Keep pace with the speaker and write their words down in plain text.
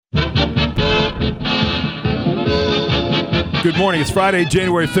Good morning. It's Friday,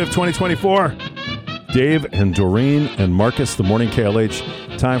 January 5th, 2024. Dave and Doreen and Marcus, the morning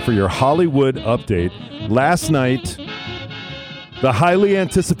KLH. Time for your Hollywood update. Last night, the highly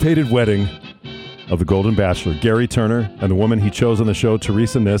anticipated wedding of the Golden Bachelor, Gary Turner, and the woman he chose on the show,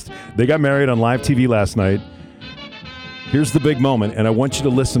 Teresa Nist. They got married on live TV last night. Here's the big moment, and I want you to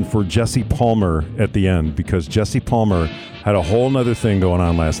listen for Jesse Palmer at the end, because Jesse Palmer had a whole nother thing going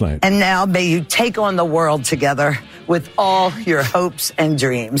on last night. And now may you take on the world together with all your hopes and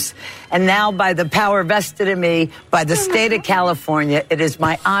dreams. And now, by the power vested in me by the state of California, it is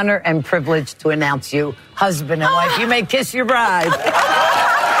my honor and privilege to announce you husband and wife. You may kiss your bride.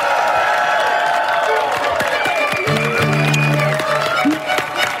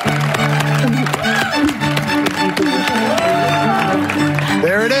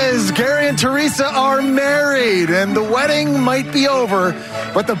 There it is. Gary and Teresa are married, and the wedding might be over,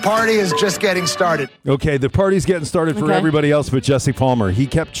 but the party is just getting started. Okay, the party's getting started for everybody else but Jesse Palmer. He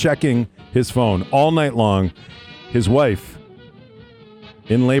kept checking his phone all night long. His wife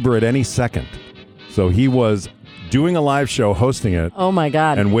in labor at any second. So he was doing a live show, hosting it. Oh, my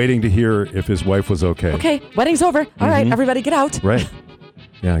God. And waiting to hear if his wife was okay. Okay, wedding's over. All right, everybody get out. Right.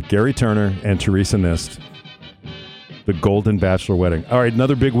 Yeah, Gary Turner and Teresa Nist. The Golden Bachelor wedding. All right,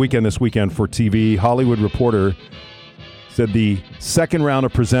 another big weekend this weekend for TV. Hollywood Reporter said the second round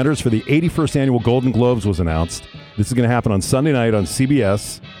of presenters for the 81st annual Golden Globes was announced. This is going to happen on Sunday night on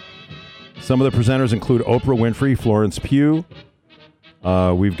CBS. Some of the presenters include Oprah Winfrey, Florence Pugh.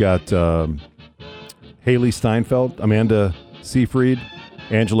 We've got Haley Steinfeld, Amanda Seyfried,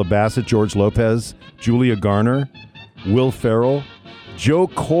 Angela Bassett, George Lopez, Julia Garner, Will Ferrell. Joe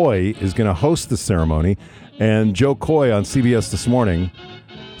Coy is going to host the ceremony. And Joe Coy on CBS this morning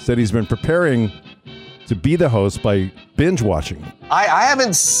said he's been preparing to be the host by binge watching. I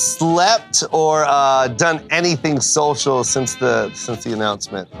haven't slept or done anything social since the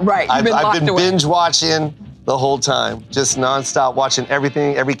announcement. Right, I've been binge watching the whole time, just nonstop, watching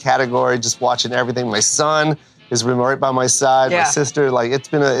everything, every category, just watching everything. My son is right by my side. Yeah. My sister, it's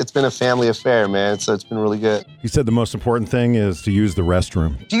been a family affair, man. So it's been really good. He said the most important thing is to use the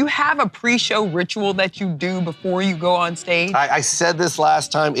restroom. Do you have a pre-show ritual that you do before you go on stage? I said this last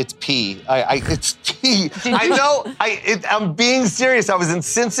time. It's pee. It's pee. I know. I'm being serious. I was in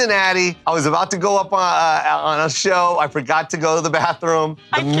Cincinnati. I was about to go up on a show. I forgot to go to the bathroom.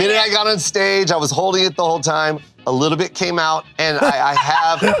 The minute I got on stage, I was holding it the whole time. A little bit came out, and I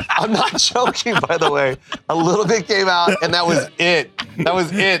have, I'm not joking, by the way, a little bit came out, and that was it. That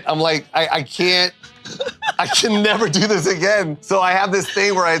was it. I'm like, I can never do this again. So I have this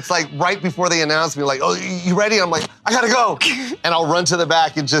thing where it's like right before they announce me, like, oh, you ready? I'm like, I gotta go. And I'll run to the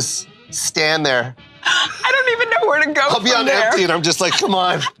back and just stand there. I don't even know where to go. I'll be on empty, and I'm just like, come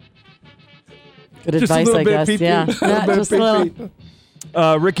on. Good advice, I guess. Yeah, just a little.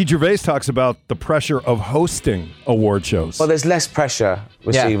 Ricky Gervais talks about the pressure of hosting award shows. Well, there's less pressure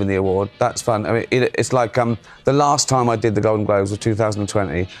receiving the award. That's fun. I mean, it's like the last time I did the Golden Globes was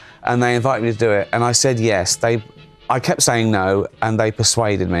 2020, and they invited me to do it, and I said yes. I kept saying no, and they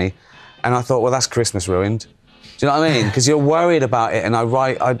persuaded me, and I thought, well, that's Christmas ruined. Do you know what I mean? Because you're worried about it, and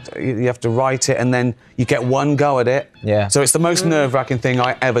you have to write it, and then you get one go at it. Yeah. So it's the most nerve-wracking thing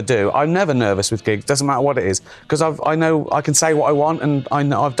I ever do. I'm never nervous with gigs. Doesn't matter what it is, because I know I can say what I want, and I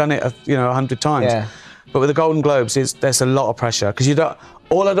know I've done it 100 times. Yeah. But with the Golden Globes, there's a lot of pressure because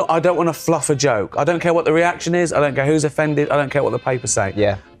I don't want to fluff a joke. I don't care what the reaction is. I don't care who's offended. I don't care what the papers say.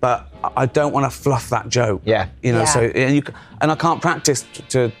 Yeah. But I don't want to fluff that joke. Yeah. So and I can't practice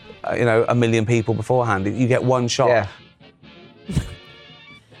to 1 million people beforehand. You get one shot. Yeah.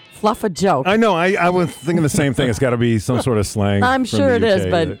 Fluff a joke. I know. I was thinking the same thing. It's got to be some sort of slang. I'm from sure the it is,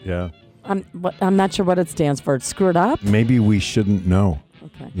 UK but yeah. I'm not sure what it stands for. Screw it up? Maybe we shouldn't know.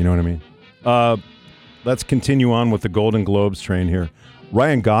 Okay. You know what I mean? Let's continue on with the Golden Globes train here.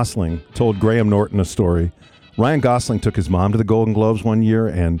 Ryan Gosling told Graham Norton a story. Ryan Gosling took his mom to the Golden Globes one year,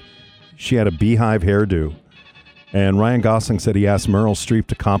 and she had a beehive hairdo. And Ryan Gosling said he asked Meryl Streep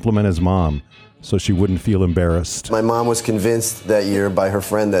to compliment his mom so she wouldn't feel embarrassed. My mom was convinced that year by her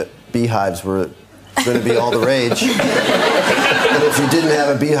friend that beehives were going to be all the rage. And if you didn't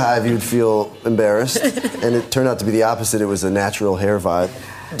have a beehive, you'd feel embarrassed. And it turned out to be the opposite. It was a natural hair vibe.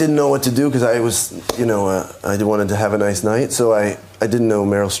 Didn't know what to do because I was, I wanted to have a nice night. So I didn't know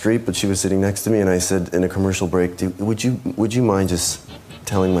Meryl Streep, but she was sitting next to me, and I said in a commercial break, would you mind just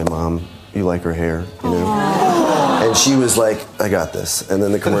telling my mom you like her hair, And she was like, I got this. And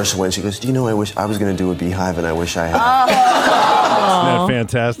then the commercial went, she goes, do you know, I wish I was going to do a beehive, and I wish I had. Isn't that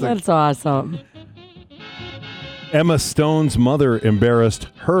fantastic? That's awesome. Emma Stone's mother embarrassed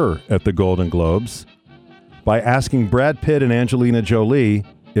her at the Golden Globes. by asking Brad Pitt and Angelina Jolie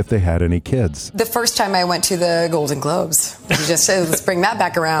if they had any kids. The first time I went to the Golden Globes, let's bring that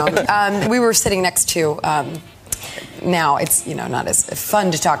back around. We were sitting next to, now it's not as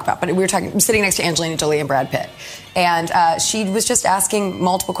fun to talk about, but we were sitting next to Angelina Jolie and Brad Pitt. And she was just asking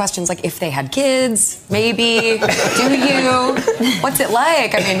multiple questions, like if they had kids, maybe, do you? What's it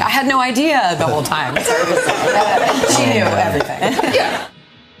like? I mean, I had no idea the whole time. She knew everything. Yeah.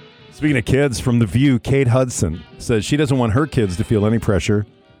 Speaking of kids, from The View, Kate Hudson says she doesn't want her kids to feel any pressure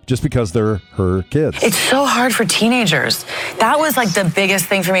just because they're her kids. It's so hard for teenagers. That was like the biggest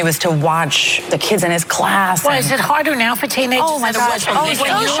thing for me, was to watch the kids in his class. Well, is it harder now for teenagers? Oh my gosh.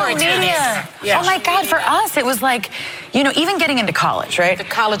 Social media. Yeah. Oh my God, for us, it was like, even getting into college, right? The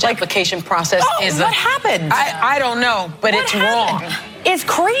college application process is what happened? I don't know, but it's wrong. It's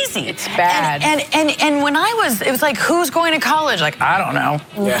crazy. It's bad. And when it was like, who's going to college? Like, I don't know.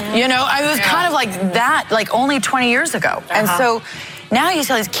 Yeah. I was kind of like that, like only 20 years ago. And so now you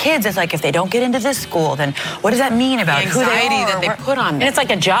see all these kids, it's like, if they don't get into this school, then what does that mean about who they are? That they put on them. And it's like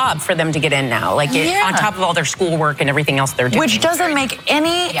a job for them to get in now, like on top of all their schoolwork and everything else they're doing. Which doesn't make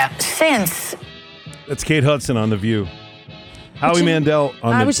any sense. That's Kate Hudson on The View. Howie Mandel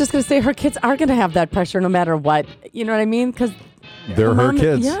on I was just going to say, her kids are going to have that pressure no matter what. You know what I mean? Because they're her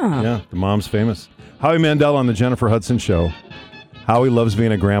kids. Yeah. The mom's famous. Howie Mandel on the Jennifer Hudson Show. Howie loves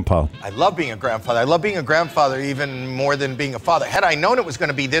being a grandpa. I love being a grandfather. I love being a grandfather even more than being a father. Had I known it was going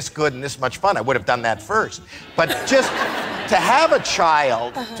to be this good and this much fun, I would have done that first. But just to have a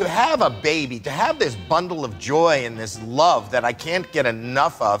child, to have a baby, to have this bundle of joy and this love that I can't get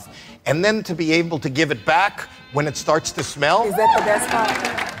enough of, and then to be able to give it back when it starts to smell. Is that the best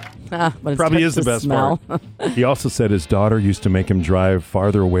part? Probably is the best part. He also said his daughter used to make him drive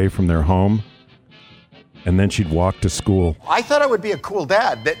farther away from their home, and then she'd walk to school. I thought I would be a cool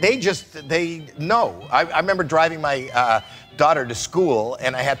dad. They know. I remember driving my daughter to school,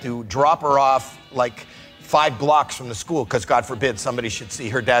 and I had to drop her off like 5 blocks from the school because, God forbid, somebody should see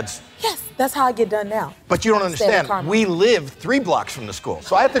her dad's. Yes, that's how I get done now. But you don't understand. We live 3 blocks from the school,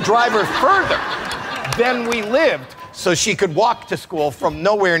 so I had to drive her further than we lived so she could walk to school from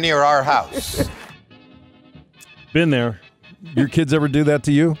nowhere near our house. Been there. Your kids ever do that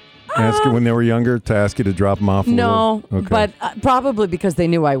to you? Ask you when they were younger to ask you to drop them off? No, but probably because they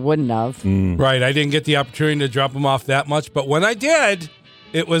knew I wouldn't have. Right, I didn't get the opportunity to drop them off that much, but when I did,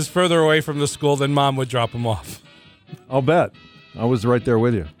 it was further away from the school than Mom would drop them off. I'll bet. I was right there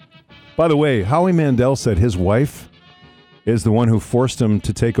with you. By the way, Howie Mandel said his wife is the one who forced him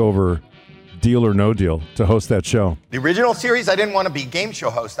to take over Deal or No Deal to host that show. The original series, I didn't want to be game show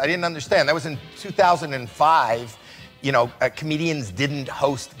host. I didn't understand. That was in 2005. Comedians didn't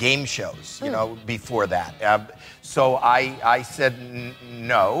host game shows, before that. So I said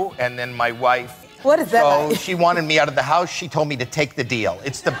no, and then my wife... What is that like? She wanted me out of the house. She told me to take the deal.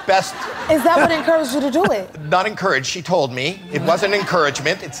 It's the best... Is that what encouraged you to do it? Not encouraged, she told me. It wasn't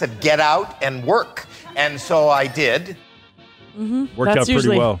encouragement. It said get out and work. And so I did. Worked out pretty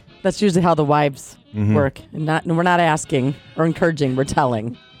well. That's usually how the wives work. And we're not asking or encouraging, we're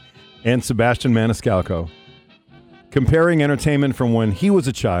telling. And Sebastian Maniscalco. Comparing entertainment from when he was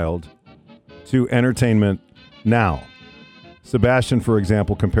a child to entertainment now. Sebastian, for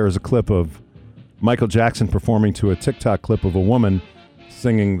example, compares a clip of Michael Jackson performing to a TikTok clip of a woman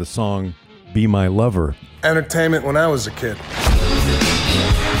singing the song Be My Lover. Entertainment when I was a kid.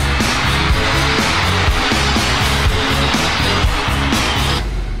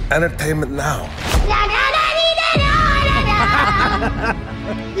 Entertainment now.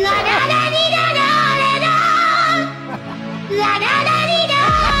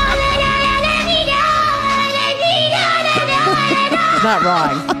 Not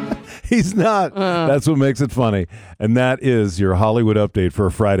wrong. He's not. That's what makes it funny. And that is your Hollywood update for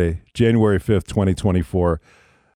Friday, January 5th, 2024.